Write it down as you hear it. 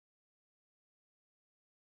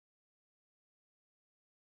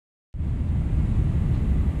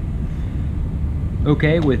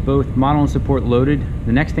Okay, with both model and support loaded,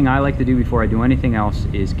 the next thing I like to do before I do anything else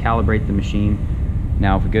is calibrate the machine.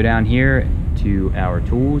 Now if we go down here to our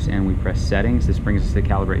tools and we press settings, this brings us to the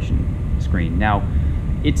calibration screen. Now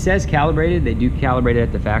it says calibrated, they do calibrate it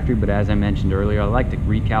at the factory, but as I mentioned earlier, I like to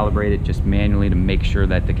recalibrate it just manually to make sure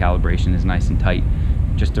that the calibration is nice and tight,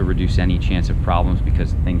 just to reduce any chance of problems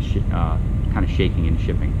because things kind of shaking and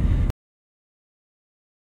shipping.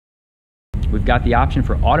 We've got the option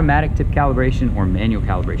for automatic tip calibration or manual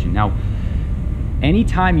calibration. Now,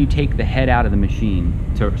 anytime you take the head out of the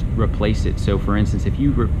machine to replace it, so for instance, if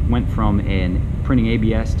you went from printing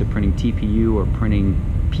ABS to printing TPU or printing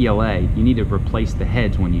PLA, you need to replace the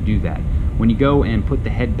heads when you do that. When you go and put the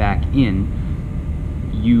head back in,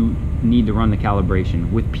 you need to run the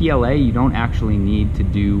calibration. With PLA, you don't actually need to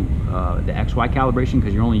do the XY calibration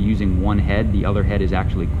because you're only using one head. The other head is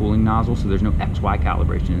actually cooling nozzle, so there's no XY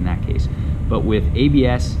calibration in that case. But with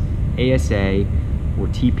ABS, ASA, or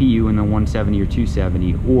TPU in the 170 or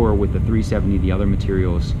 270, or with the 370, the other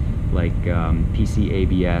materials like PC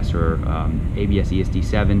ABS or ABS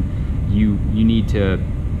ESD7, you need to,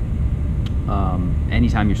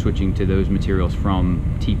 anytime you're switching to those materials from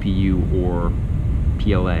TPU or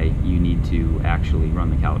PLA, you need to actually run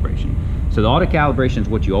the calibration. So the auto calibration is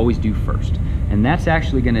what you always do first, and that's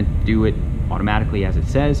actually going to do it automatically as it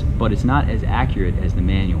says, but it's not as accurate as the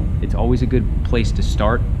manual. It's always a good place to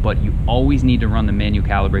start, but you always need to run the manual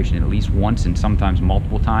calibration at least once and sometimes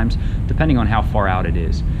multiple times, depending on how far out it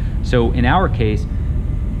is. So in our case,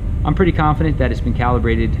 I'm pretty confident that it's been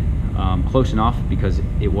calibrated close enough because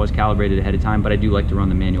it was calibrated ahead of time, but I do like to run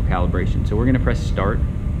the manual calibration. So we're going to press start,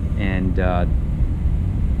 and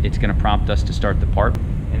it's going to prompt us to start the part,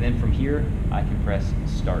 and then from here I can press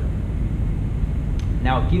start.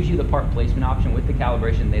 Now it gives you the part placement option. With the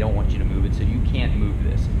calibration, they don't want you to move it, so you can't move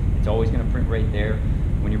this. It's always going to print right there.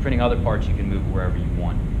 When you're printing other parts, you can move it wherever you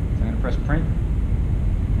want. So I'm going to press print,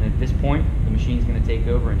 and at this point the machine's going to take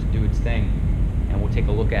over and do its thing, and we'll take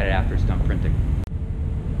a look at it after it's done printing.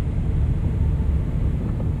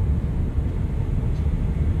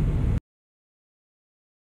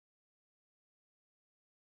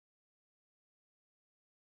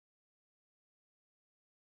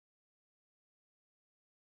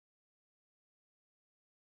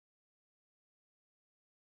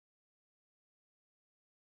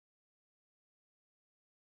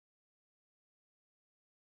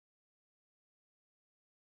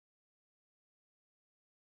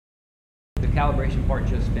 The calibration part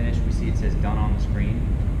just finished. We see it says done on the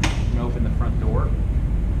screen. I'm going to open the front door,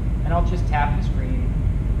 and I'll just tap the screen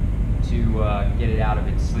to get it out of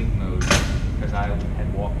its sleep mode because I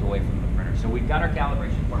had walked away from the printer. So we've got our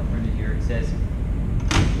calibration part printed here. It says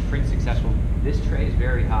print successful. This tray is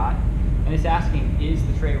very hot, and it's asking, is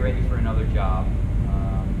the tray ready for another job?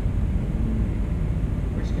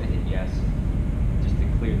 We're just going to hit yes, just to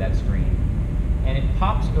clear that screen. And it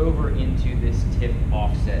pops over into this tip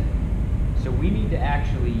offset. So we need to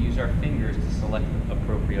actually use our fingers to select the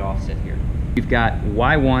appropriate offset here. We've got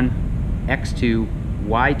Y1, X2,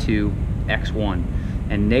 Y2, X1,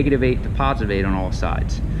 and -8 to +8 on all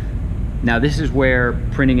sides. Now this is where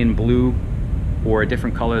printing in blue or a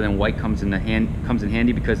different color than white comes in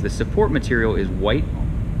handy because the support material is white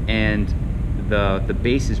and the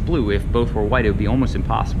base is blue. If both were white, it would be almost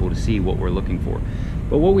impossible to see what we're looking for.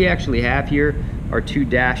 But what we actually have here are two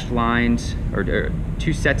dashed lines, or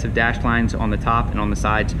two sets of dashed lines on the top and on the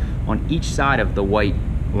sides on each side of the white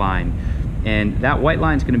line. And that white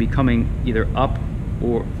line is going to be coming either up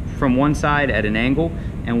or from one side at an angle,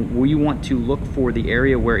 and we want to look for the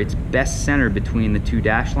area where it's best centered between the two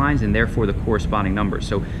dashed lines and therefore the corresponding numbers.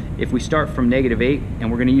 So if we start from -8,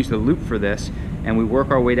 and we're going to use the loop for this, and we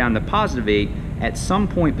work our way down to +8, at some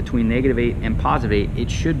point between -8 and +8, it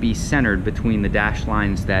should be centered between the dashed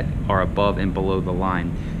lines that are above and below the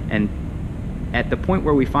line. And at the point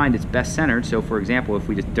where we find it's best centered, so for example, if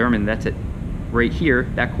we determine that's it right here,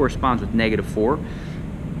 that corresponds with -4,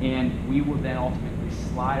 and we will then ultimately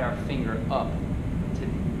slide our finger up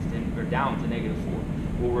or down to -4.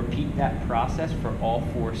 We'll repeat that process for all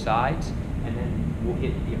 4 sides, and then we'll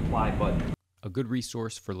hit the apply button. A good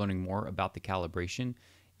resource for learning more about the calibration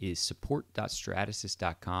is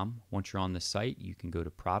support.stratasys.com. Once you're on the site, you can go to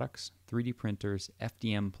Products, 3D Printers,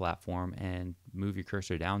 FDM Platform, and move your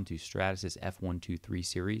cursor down to Stratasys F123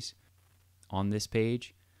 Series. On this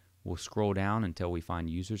page, we'll scroll down until we find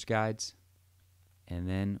User's Guides, and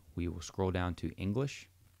then we will scroll down to English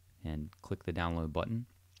and click the download button.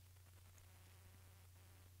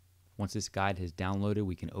 Once this guide has downloaded,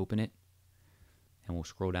 we can open it, and we'll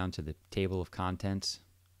scroll down to the table of contents,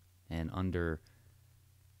 and under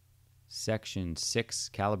Section 6,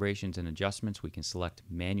 Calibrations and Adjustments, we can select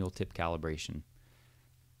Manual Tip Calibration.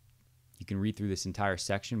 You can read through this entire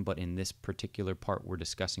section, but in this particular part we're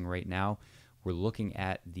discussing right now, we're looking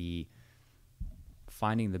at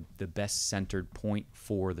finding the best centered point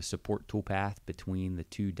for the support toolpath between the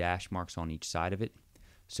two dash marks on each side of it.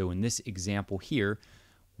 So in this example here,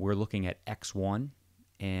 we're looking at X1,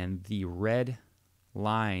 and the red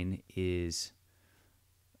line is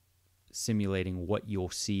simulating what you'll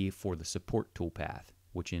see for the support toolpath,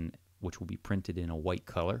 which will be printed in a white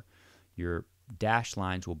color. Your dashed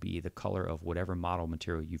lines will be the color of whatever model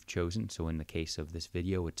material you've chosen. So in the case of this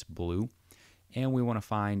video, it's blue. And we want to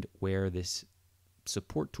find where this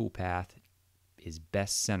support toolpath is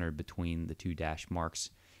best centered between the two dash marks.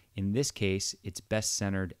 In this case, it's best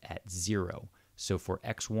centered at 0. So for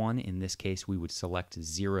X1, in this case, we would select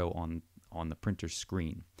 0 on the printer's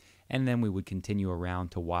screen. And then we would continue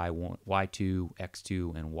around to Y1, Y2,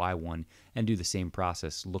 X2, and Y1 and do the same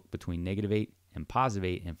process. Look between -8 and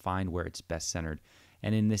 +8 and find where it's best centered.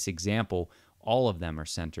 And in this example, all of them are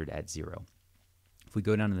centered at 0. If we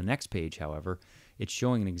go down to the next page, however, it's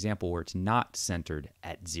showing an example where it's not centered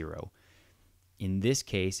at 0. In this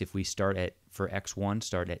case, if we for X1,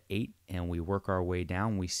 start at 8 and we work our way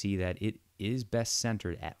down, we see that it is best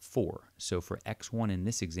centered at 4. So for X1 in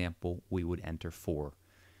this example, we would enter 4.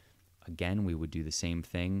 Again, we would do the same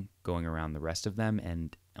thing going around the rest of them,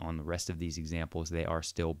 and on the rest of these examples, they are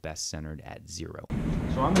still best centered at 0.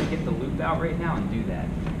 So I'm going to get the loop out right now and do that.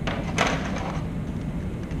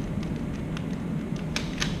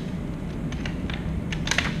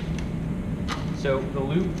 So the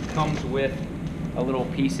loop comes with a little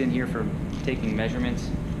piece in here for taking measurements.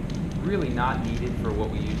 Really not needed for what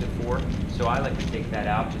we use it for. So I like to take that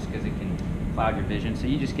out just because it can cloud your vision. So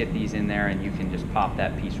you just get these in there and you can just pop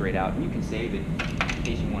that piece right out. And you can save it in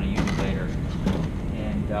case you want to use it later.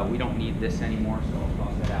 And we don't need this anymore, so I'll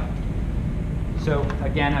toss that out. So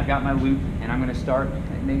again, I've got my loop and I'm going to start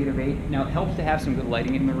at -8. Now it helps to have some good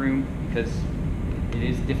lighting in the room because it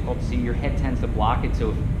is difficult to see. Your head tends to block it, so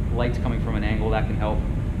if light's coming from an angle, that can help.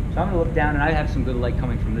 So I'm going to look down, and I have some good light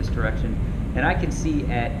coming from this direction, and I can see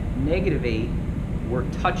at -8 we're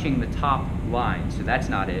touching the top line, so that's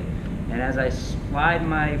not it. And as I slide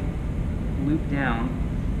my loop down,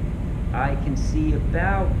 I can see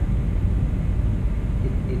about,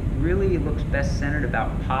 it really looks best centered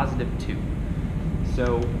about +2.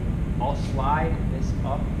 So I'll slide this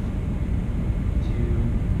up to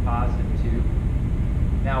 +2.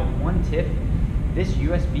 Now one tip, this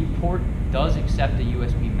USB port does accept a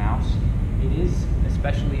USB mouse. It is,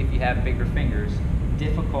 especially if you have bigger fingers,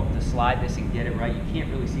 difficult to slide this and get it right. You can't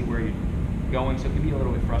really see where you're going, so it can be a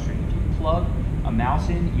little bit frustrating. If you plug a mouse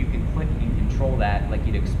in, you can click and control that like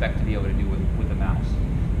you'd expect to be able to do with a mouse.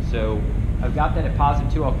 So I've got that at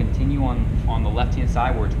 +2. I'll continue on the left-hand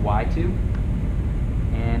side where it's Y2.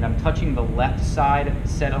 And I'm touching the left side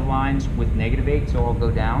set of lines with -8, so I'll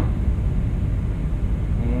go down.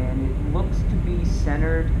 And it looks to be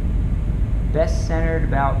centered, best centered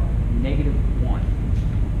about -1.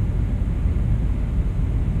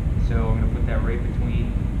 So I'm going to put that right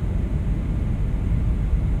between,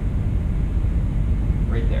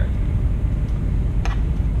 right there.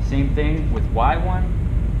 Same thing with Y1.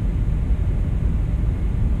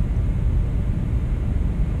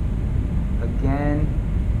 Again,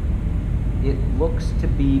 it looks to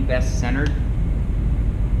be best centered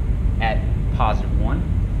at +1.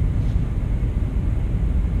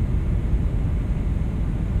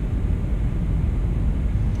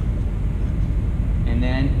 And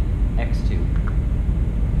then X2.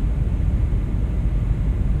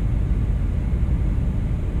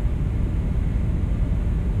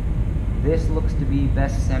 This looks to be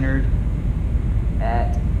best centered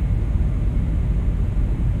at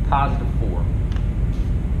 +4.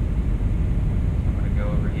 I'm going to go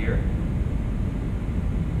over here.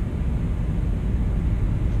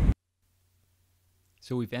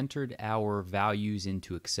 So we've entered our values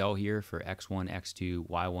into Excel here for X1, X2,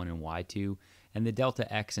 Y1, and Y2. And the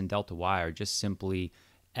delta X and delta Y are just simply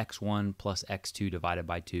X1 plus X2 divided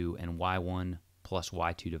by 2 and Y1 plus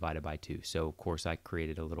Y2 divided by 2. So of course I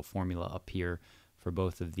created a little formula up here for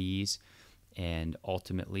both of these. And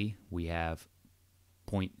ultimately we have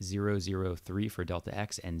 0.003 for delta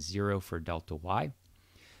X and 0 for delta Y.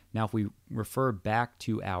 Now if we refer back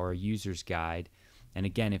to our user's guide, and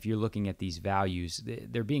again, if you're looking at these values,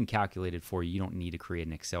 they're being calculated for you. You don't need to create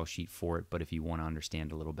an Excel sheet for it, but if you want to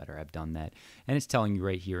understand a little better, I've done that. And it's telling you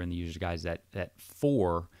right here in the user's guide that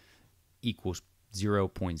 4 equals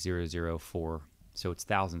 0.004, so it's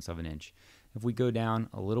thousandths of an inch. If we go down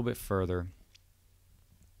a little bit further,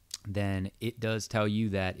 then it does tell you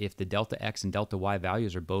that if the delta X and delta Y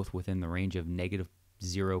values are both within the range of negative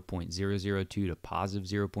 0.002 to positive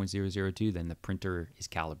 0.002, then the printer is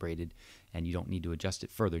calibrated and you don't need to adjust it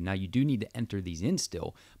further. Now, you do need to enter these in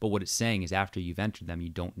still, but what it's saying is after you've entered them, you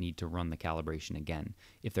don't need to run the calibration again.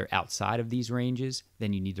 If they're outside of these ranges,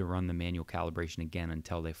 then you need to run the manual calibration again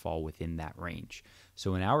until they fall within that range.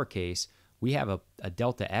 So in our case, we have a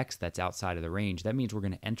delta X that's outside of the range. That means we're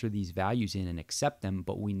going to enter these values in and accept them,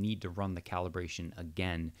 but we need to run the calibration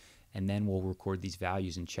again, and then we'll record these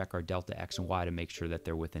values and check our delta X and Y to make sure that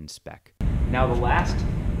they're within spec. Now the last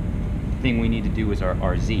thing we need to do is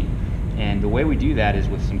our Z. And the way we do that is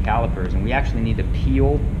with some calipers, and we actually need to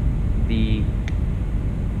peel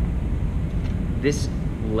this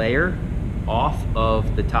layer off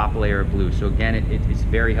of the top layer of blue. So again, it's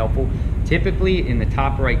very helpful. Typically in the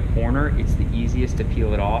top right corner, it's the easiest to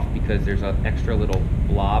peel it off because there's an extra little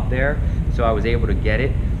blob there. So I was able to get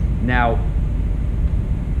it. Now,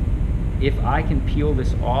 if I can peel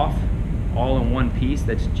this off all in one piece,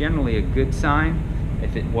 that's generally a good sign.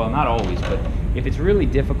 Well, not always, but if it's really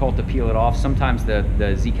difficult to peel it off, sometimes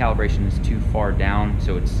the Z calibration is too far down,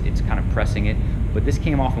 so it's kind of pressing it. But this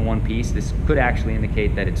came off in one piece. This could actually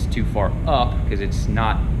indicate that it's too far up because it's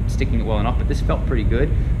not sticking it well enough, but this felt pretty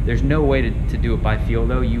good. There's no way to do it by feel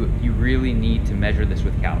though. You really need to measure this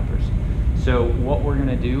with calipers. So what we're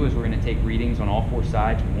gonna do is we're gonna take readings on all four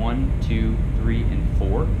sides, 1, 2, 3, and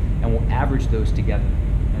 4, and we'll average those together.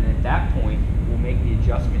 And at that point, we'll make the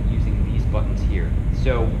adjustment using these buttons here.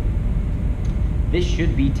 So this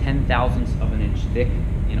should be 0.010 of an inch thick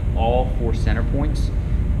in all four center points.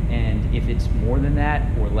 And if it's more than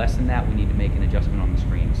that or less than that, we need to make an adjustment on the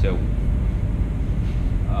screen. So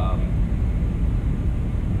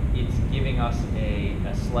it's giving us a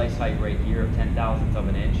slice height right here of 0.010 of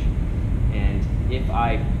an inch. And if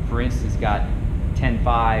I, for instance, got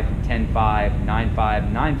 10.5, 10.5,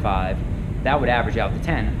 9.5, 9.5, that would average out to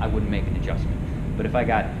 10. I wouldn't make an adjustment. But if I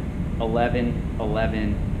got 11,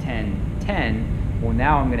 11, 10, 10, well,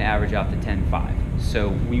 now I'm going to average out to 10.5. So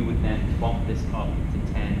we would then bump this up to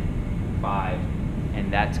 10.5,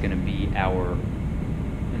 and that's going to be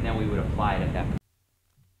and then we would apply it at that point.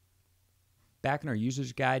 Back in our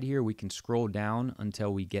user's guide here, we can scroll down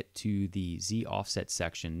until we get to the Z offset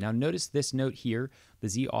section. Now notice this note here, the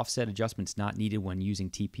Z offset adjustment's not needed when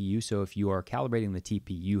using TPU, so if you are calibrating the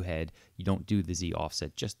TPU head, you don't do the Z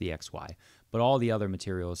offset, just the XY. But all the other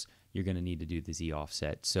materials, you're going to need to do the Z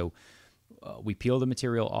offset. So we peel the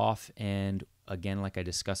material off, and again, like I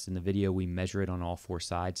discussed in the video, we measure it on all four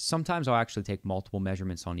sides. Sometimes I'll actually take multiple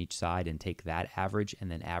measurements on each side and take that average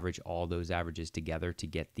and then average all those averages together to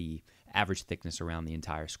get the average thickness around the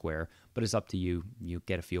entire square. But it's up to you. You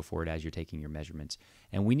get a feel for it as you're taking your measurements.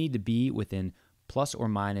 And we need to be within plus or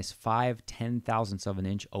minus 5/10,000ths of an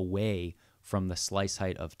inch away from the slice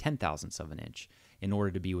height of 0.010 of an inch in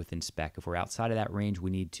order to be within spec. If we're outside of that range,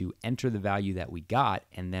 we need to enter the value that we got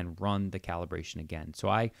and then run the calibration again. So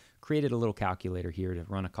I created a little calculator here to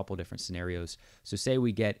run a couple different scenarios. So say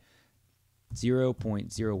we get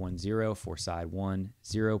 0.010 for side 1,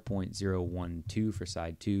 0.012 for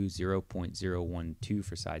side 2, 0.012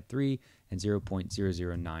 for side 3, and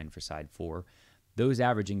 0.009 for side 4. Those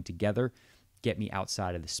averaging together get me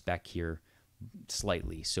outside of the spec here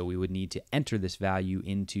slightly. So we would need to enter this value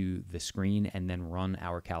into the screen and then run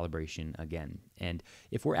our calibration again. And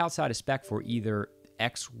if we're outside of spec for either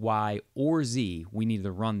X, Y, or Z, we need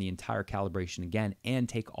to run the entire calibration again and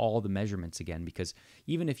take all the measurements again, because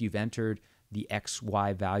even if you've entered the X,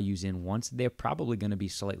 Y values in once, they're probably going to be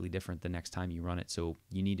slightly different the next time you run it. So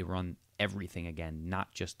you need to run everything again,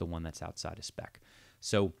 not just the one that's outside of spec.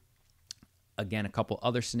 So again, a couple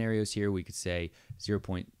other scenarios here. We could say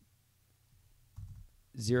 0.010,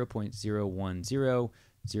 0.010,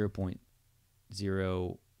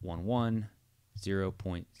 0.011,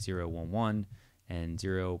 0.011, and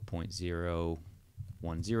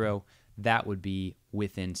 0.010. That would be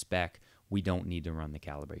within spec. We don't need to run the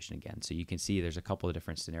calibration again. So you can see there's a couple of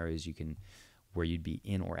different scenarios where you'd be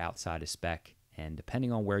in or outside of spec, and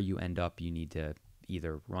depending on where you end up, you need to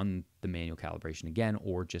either run the manual calibration again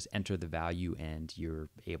or just enter the value and you're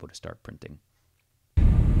able to start printing.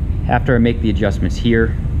 After I make the adjustments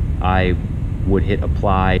here, I would hit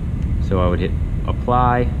apply. So I would hit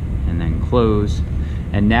apply and then close.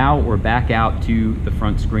 And now we're back out to the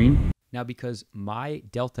front screen. Now, because my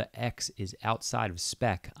delta X is outside of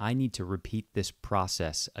spec, I need to repeat this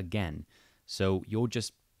process again. So you'll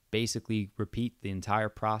just basically repeat the entire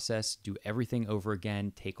process, do everything over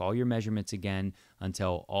again, take all your measurements again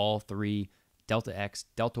until all three, delta X,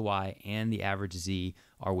 delta Y, and the average Z,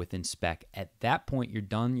 are within spec. At that point, you're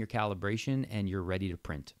done your calibration and you're ready to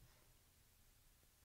print.